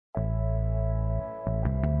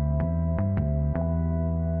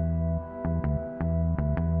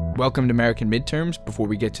Welcome to American Midterms. Before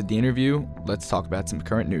we get to the interview, let's talk about some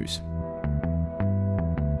current news.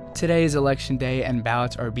 Today is Election Day and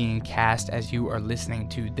ballots are being cast as you are listening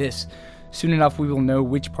to this. Soon enough, we will know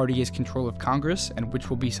which party has control of Congress and which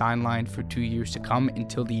will be sidelined for 2 years to come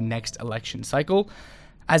until the next election cycle.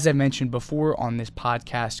 As I mentioned before on this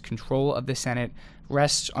podcast, control of the Senate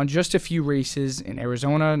rests on just a few races in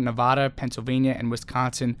Arizona, Nevada, Pennsylvania, and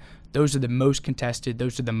Wisconsin. Those are the most contested.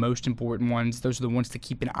 Those are the most important ones. Those are the ones to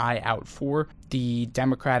keep an eye out for. The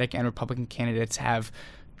Democratic and Republican candidates have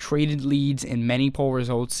traded leads in many poll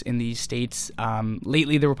results in these states.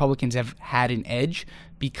 Lately, the Republicans have had an edge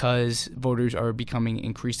because voters are becoming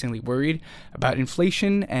increasingly worried about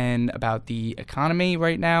inflation and about the economy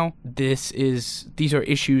right now. These are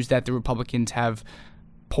issues that the Republicans have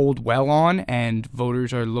polled well on, and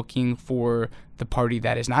voters are looking for the party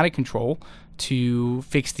that is not in control to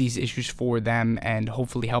fix these issues for them and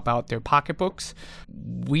hopefully help out their pocketbooks.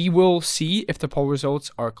 We will see if the poll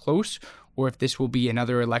results are close or if this will be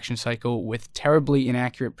another election cycle with terribly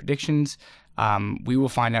inaccurate predictions. We will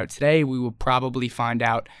find out today. We will probably find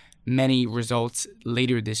out many results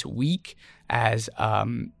later this week as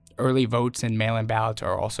early votes and mail-in ballots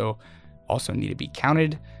are also need to be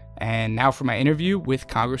counted. And now for my interview with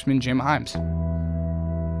Congressman Jim Himes.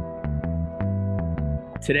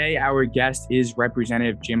 Today, our guest is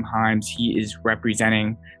Representative Jim Himes. He is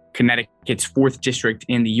representing Connecticut's 4th District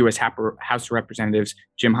in the U.S. House of Representatives.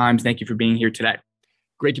 Jim Himes, thank you for being here today.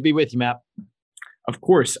 Great to be with you, Matt. Of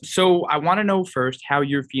course. So I want to know first how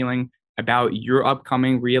you're feeling about your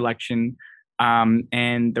upcoming reelection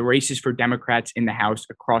and the races for Democrats in the House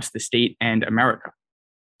across the state and America.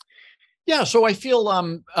 Yeah, so I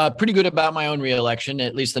feel pretty good about my own reelection.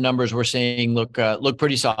 At least the numbers we're seeing look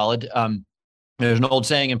pretty solid. There's an old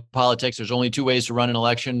saying in politics, there's only 2 ways to run an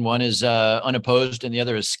election. One is unopposed and the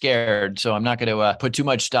other is scared. So I'm not going to put too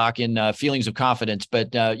much stock in feelings of confidence,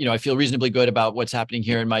 but I feel reasonably good about what's happening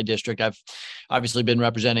here in my district. I've obviously been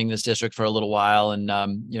representing this district for a little while and,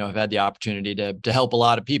 I've had the opportunity to help a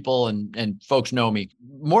lot of people and folks know me.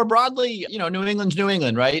 More broadly, New England's New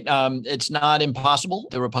England, right? It's not impossible.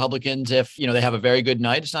 The Republicans, if, they have a very good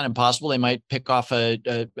night, it's not impossible. They might pick off a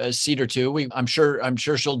seat or two. I'm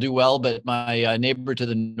sure she'll do well, but my neighbor to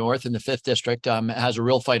the north in the 5th District has a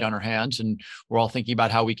real fight on her hands, and we're all thinking about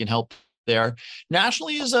how we can help there.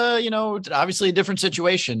 Nationally is obviously a different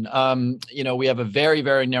situation. We have a very,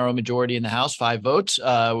 very narrow majority in the House, 5 votes.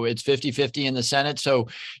 It's 50-50 in the Senate. So,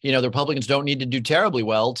 the Republicans don't need to do terribly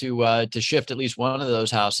well to shift at least one of those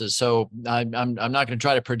houses. So I'm not going to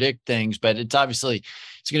try to predict things, but it's going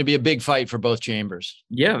to be a big fight for both chambers.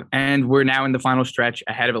 Yeah. And we're now in the final stretch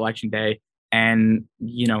ahead of Election Day. And,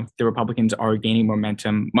 the Republicans are gaining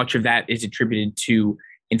momentum. Much of that is attributed to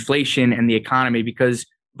inflation and the economy because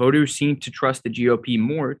voters seem to trust the GOP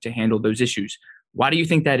more to handle those issues. Why do you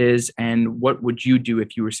think that is? And what would you do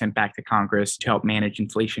if you were sent back to Congress to help manage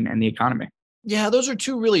inflation and the economy? Yeah, those are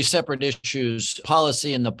 2 really separate issues,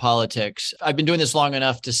 policy and the politics. I've been doing this long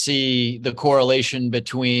enough to see the correlation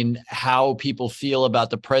between how people feel about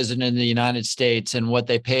the president of the United States and what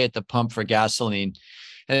they pay at the pump for gasoline.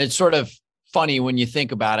 And it's sort of funny when you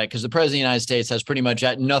think about it, because the president of the United States has pretty much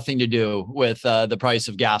had nothing to do with the price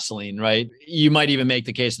of gasoline, right? You might even make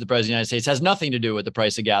the case that the president of the United States has nothing to do with the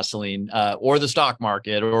price of gasoline or the stock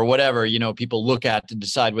market or whatever, people look at to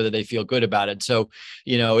decide whether they feel good about it. So,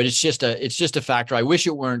 it's just a factor. I wish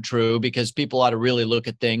it weren't true because people ought to really look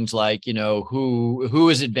at things like, who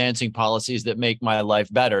is advancing policies that make my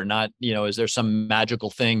life better? Not, is there some magical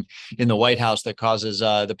thing in the White House that causes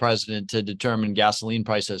the president to determine gasoline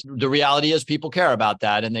prices? The reality is people care about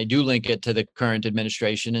that, and they do link it to the current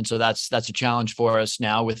administration. And so that's a challenge for us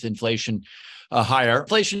now with inflation higher.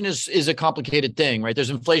 Inflation is a complicated thing, right? There's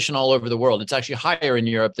inflation all over the world. It's actually higher in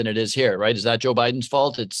Europe than it is here, right? Is that Joe Biden's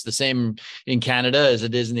fault? It's the same in Canada as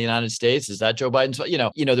it is in the United States. Is that Joe Biden's fault?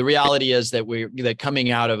 The reality is that coming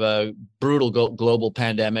out of a brutal global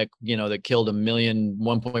pandemic, that killed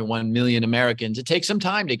 1.1 million Americans, it takes some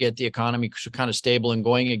time to get the economy kind of stable and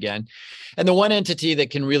going again. And the one entity that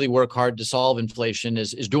can really work hard to solve inflation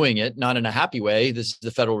is doing it, not in a happy way. This is the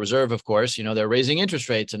Federal Reserve, of course. They're raising interest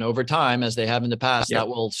rates, and over time, as they have in the past, that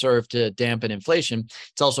will serve to dampen inflation.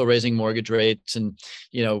 It's also raising mortgage rates and,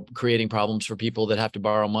 creating problems for people that have to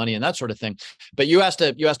borrow money and that sort of thing. But you asked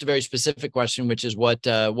a very specific question, which is what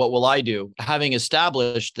will I do? Having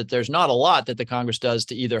established that there's not a lot that the Congress does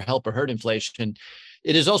to either help or hurt inflation,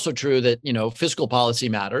 it is also true that, fiscal policy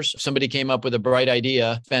matters. If somebody came up with a bright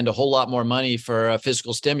idea, spend a whole lot more money for a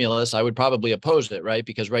fiscal stimulus, I would probably oppose it, right?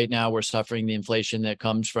 Because right now we're suffering the inflation that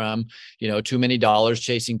comes from, too many dollars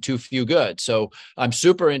chasing too few goods. So I'm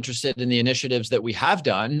super interested in the initiatives that we have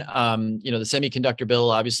done. The semiconductor bill,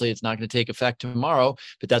 obviously it's not going to take effect tomorrow,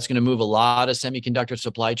 but that's going to move a lot of semiconductor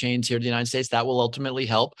supply chains here to the United States. That will ultimately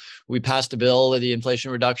help. We passed a bill, the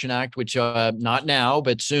Inflation Reduction Act, which not now,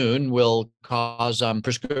 but soon will cause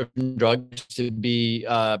prescription drugs to be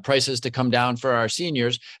prices to come down for our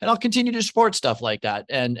seniors. And I'll continue to support stuff like that.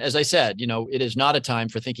 And as I said, it is not a time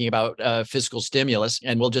for thinking about fiscal stimulus.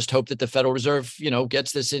 And we'll just hope that the Federal Reserve,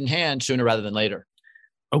 gets this in hand sooner rather than later.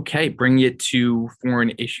 Okay, bring it to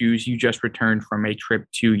foreign issues. You just returned from a trip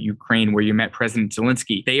to Ukraine where you met President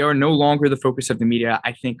Zelensky. They are no longer the focus of the media.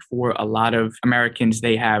 I think for a lot of Americans,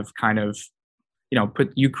 they have kind of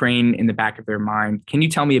put Ukraine in the back of their mind. Can you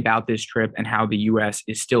tell me about this trip and how the U.S.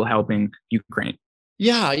 is still helping Ukraine?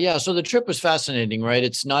 Yeah. So the trip was fascinating, right?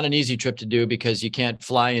 It's not an easy trip to do because you can't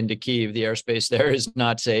fly into Kyiv. The airspace there is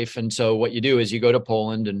not safe. And so what you do is you go to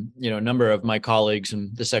Poland, and, a number of my colleagues and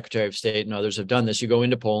the Secretary of State and others have done this. You go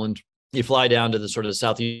into Poland, you fly down to the sort of the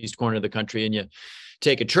southeast corner of the country, and you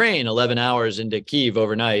take a train 11 hours into Kyiv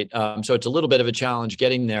overnight. So it's a little bit of a challenge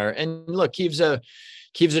getting there. And look,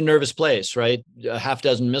 Kyiv's a nervous place, right? A half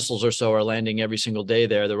dozen missiles or so are landing every single day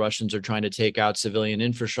there. The Russians are trying to take out civilian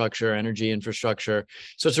infrastructure, energy infrastructure.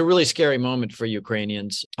 So it's a really scary moment for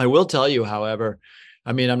Ukrainians. I will tell you, however,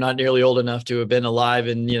 I'm not nearly old enough to have been alive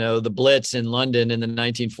in, the Blitz in London in the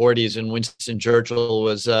 1940s, and Winston Churchill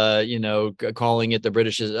was, calling it the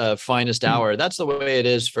British finest hour. That's the way it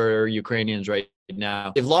is for Ukrainians right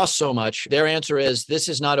now. They've lost so much. Their answer is, this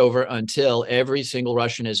is not over until every single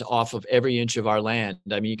Russian is off of every inch of our land.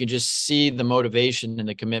 You can just see the motivation and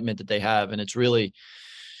the commitment that they have. And it's really,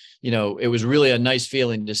 it was really a nice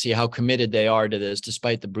feeling to see how committed they are to this,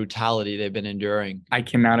 despite the brutality they've been enduring. I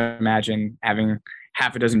cannot imagine having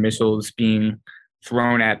half a dozen missiles being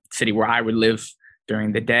thrown at the city where I would live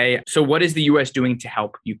during the day. So what is the U.S. doing to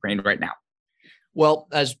help Ukraine right now? Well,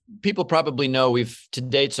 as people probably know, we've to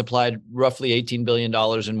date supplied roughly $18 billion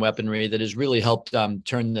in weaponry that has really helped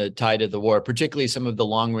turn the tide of the war, particularly some of the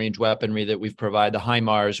long-range weaponry that we've provided, the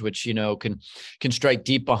HIMARS, which, can strike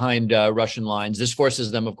deep behind Russian lines. This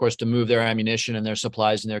forces them, of course, to move their ammunition and their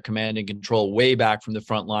supplies and their command and control way back from the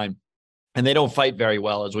front line. And they don't fight very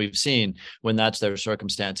well, as we've seen, when that's their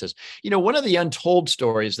circumstances. One of the untold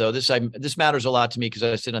stories, though, this matters a lot to me because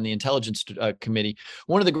I sit on the Intelligence Committee.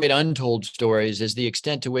 One of the great untold stories is the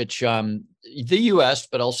extent to which the U.S.,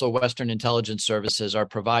 but also Western intelligence services, are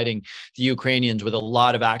providing the Ukrainians with a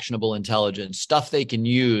lot of actionable intelligence, stuff they can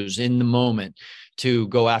use in the moment to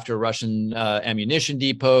go after Russian ammunition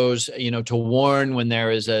depots, to warn when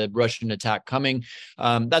there is a Russian attack coming.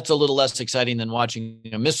 That's a little less exciting than watching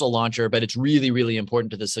a missile launcher, but it's really, really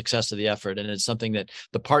important to the success of the effort. And it's something that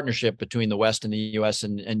the partnership between the West and the U.S.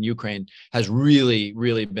 and Ukraine has really,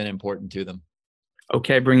 really been important to them.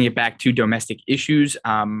 Okay, bringing it back to domestic issues.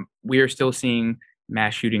 We are still seeing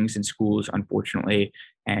mass shootings in schools, unfortunately,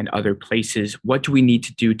 and other places. What do we need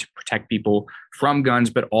to do to protect people from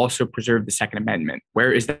guns, but also preserve the Second Amendment?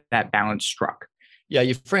 Where is that balance struck? Yeah,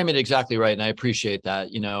 you frame it exactly right. And I appreciate that,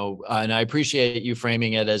 and I appreciate you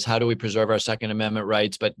framing it as how do we preserve our Second Amendment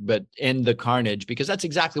rights, but end the carnage, because that's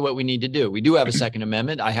exactly what we need to do. We do have a Second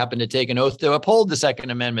Amendment. I happen to take an oath to uphold the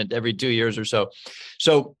Second Amendment every 2 years or so.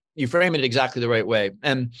 So you frame it exactly the right way.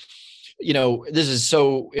 And this is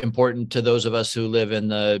so important to those of us who live in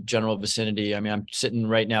the general vicinity. I'm sitting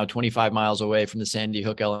right now 25 miles away from the Sandy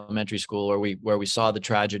Hook Elementary School where we saw the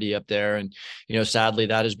tragedy up there. And, sadly,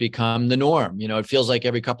 that has become the norm. It feels like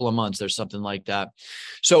every couple of months there's something like that.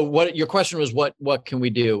 So what your question was, what can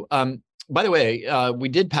we do? By the way, we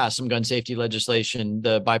did pass some gun safety legislation,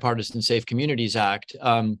 the Bipartisan Safe Communities Act.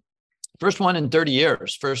 First one in 30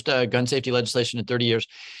 years, first gun safety legislation in 30 years.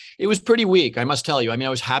 It was pretty weak, I must tell you. I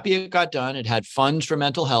was happy it got done. It had funds for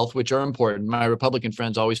mental health, which are important. My Republican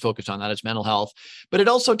friends always focus on that. It's mental health. But it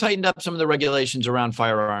also tightened up some of the regulations around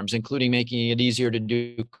firearms, including making it easier to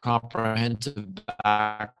do comprehensive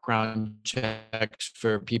background checks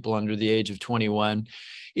for people under the age of 21.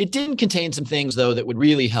 It didn't contain some things, though, that would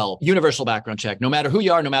really help. Universal background check. No matter who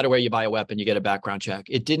you are, no matter where you buy a weapon, you get a background check.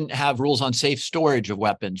 It didn't have rules on safe storage of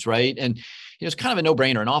weapons, right? And it's kind of a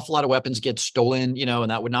no-brainer. An awful lot of weapons get stolen,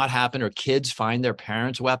 and that would not happen, or kids find their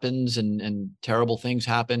parents' weapons and terrible things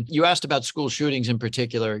happen. You asked about school shootings in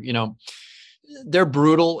particular. they're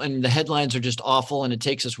brutal and the headlines are just awful. And it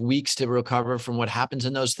takes us weeks to recover from what happens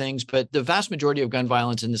in those things. But the vast majority of gun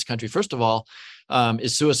violence in this country, first of all,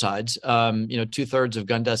 is suicides. 2/3 of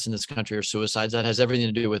gun deaths in this country are suicides. That has everything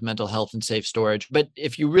to do with mental health and safe storage. But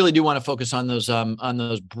if you really do want to focus on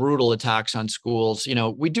those brutal attacks on schools,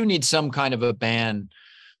 we do need some kind of a ban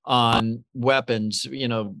on weapons.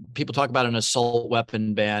 People talk about an assault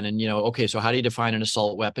weapon ban and, okay, so how do you define an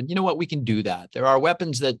assault weapon? You know what? We can do that. There are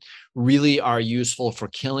weapons that really are useful for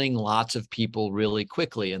killing lots of people really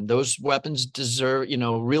quickly. And those weapons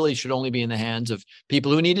really should only be in the hands of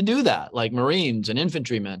people who need to do that, like Marines and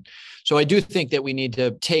infantrymen. So I do think that we need to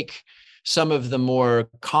take some of the more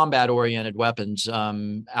combat-oriented weapons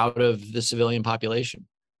out of the civilian population.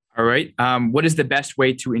 All right. What is the best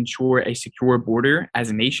way to ensure a secure border as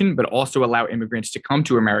a nation, but also allow immigrants to come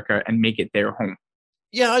to America and make it their home?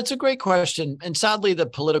 Yeah, it's a great question. And sadly, the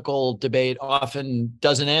political debate often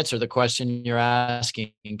doesn't answer the question you're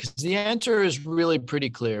asking, because the answer is really pretty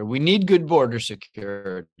clear. We need good border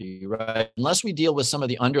security, right? Unless we deal with some of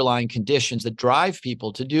the underlying conditions that drive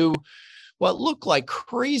people to do what look like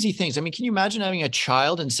crazy things. I mean, can you imagine having a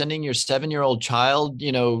child and sending your 7-year-old child,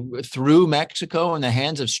 through Mexico in the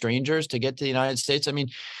hands of strangers to get to the United States? I mean,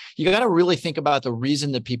 you got to really think about the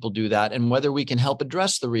reason that people do that and whether we can help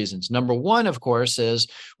address the reasons. Number one, of course, is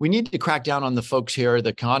we need to crack down on the folks here,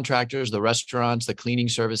 the contractors, the restaurants, the cleaning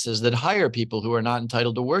services that hire people who are not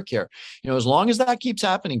entitled to work here. As long as that keeps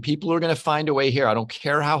happening, people are going to find a way here. I don't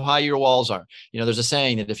care how high your walls are. There's a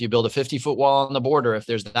saying that if you build a 50-foot wall on the border, if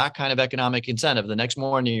there's that kind of economic incentive, the next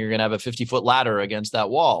morning you're going to have a 50-foot ladder against that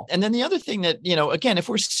wall. And then the other thing that, again, if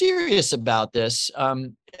we're serious about this,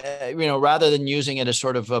 rather than using it as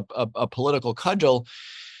sort of a political cudgel,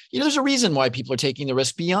 there's a reason why people are taking the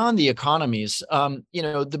risk beyond the economies.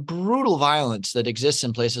 The brutal violence that exists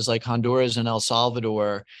in places like Honduras and El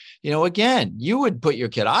Salvador, again, you would put your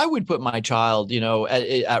kid, I would put my child,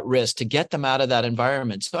 at risk to get them out of that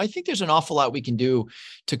environment. So I think there's an awful lot we can do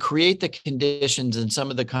to create the conditions in some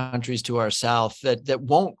of the countries to our south that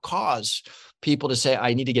won't cause people to say,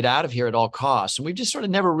 I need to get out of here at all costs. And we've just sort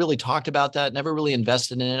of never really talked about that, never really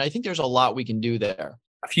invested in it. I think there's a lot we can do there.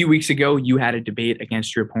 A few weeks ago, you had a debate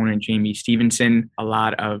against your opponent, Jamie Stevenson. A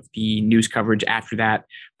lot of the news coverage after that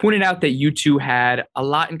pointed out that you two had a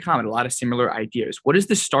lot in common, a lot of similar ideas. What is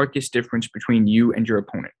the starkest difference between you and your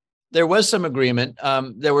opponent? There was some agreement.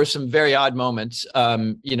 There were some very odd moments,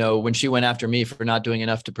 when she went after me for not doing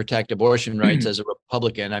enough to protect abortion rights as a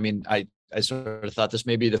Republican. I mean, I sort of thought this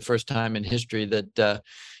may be the first time in history that,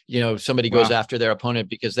 somebody goes after their opponent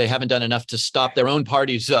because they haven't done enough to stop their own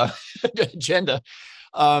party's agenda.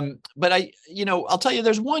 But I'll tell you,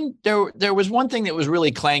 there was one thing that was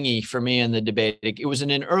really clangy for me in the debate. It was in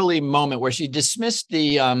an early moment where she dismissed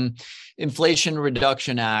the Inflation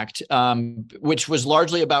Reduction Act, which was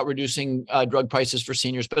largely about reducing drug prices for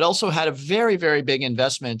seniors, but also had a very, very big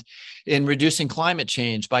investment in reducing climate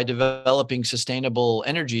change by developing sustainable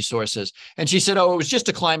energy sources. And she said, oh, it was just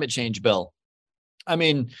a climate change bill. I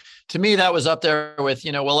mean, to me, that was up there with,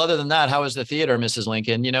 well, other than that, how is the theater, Mrs.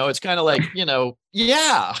 Lincoln? It's kind of like,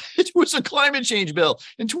 yeah, it was a climate change bill.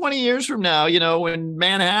 And 20 years from now, when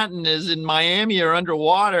Manhattan is in Miami or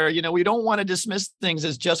underwater, we don't want to dismiss things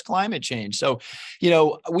as just climate change. So,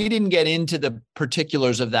 we didn't get into the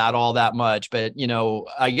particulars of that all that much. But,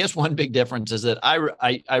 I guess one big difference is that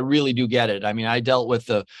I really do get it. I mean, I dealt with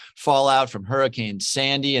the fallout from Hurricane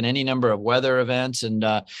Sandy and any number of weather events. And,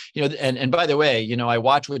 and by the way, I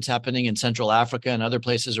watch what's happening in Central Africa and other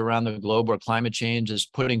places around the globe where climate change is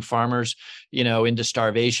putting farmers, into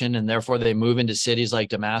starvation, and therefore they move into cities like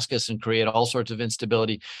Damascus and create all sorts of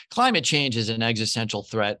instability. Climate change is an existential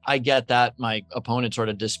threat. I get that. My opponent sort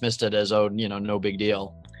of dismissed it as, no big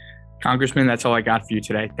deal. Congressman, that's all I got for you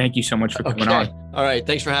today. Thank you so much for coming on. All right.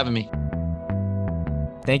 Thanks for having me.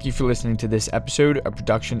 Thank you for listening to this episode, a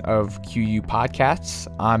production of QU Podcasts.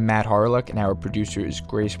 I'm Matt Harlock, and our producer is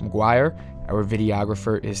Grace McGuire. Our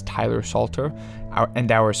videographer is Tyler Salter,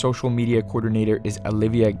 and our social media coordinator is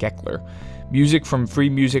Olivia Geckler. Music from Free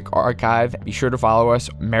Music Archive. Be sure to follow us,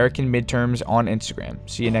 American Midterms, on Instagram.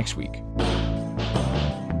 See you next week.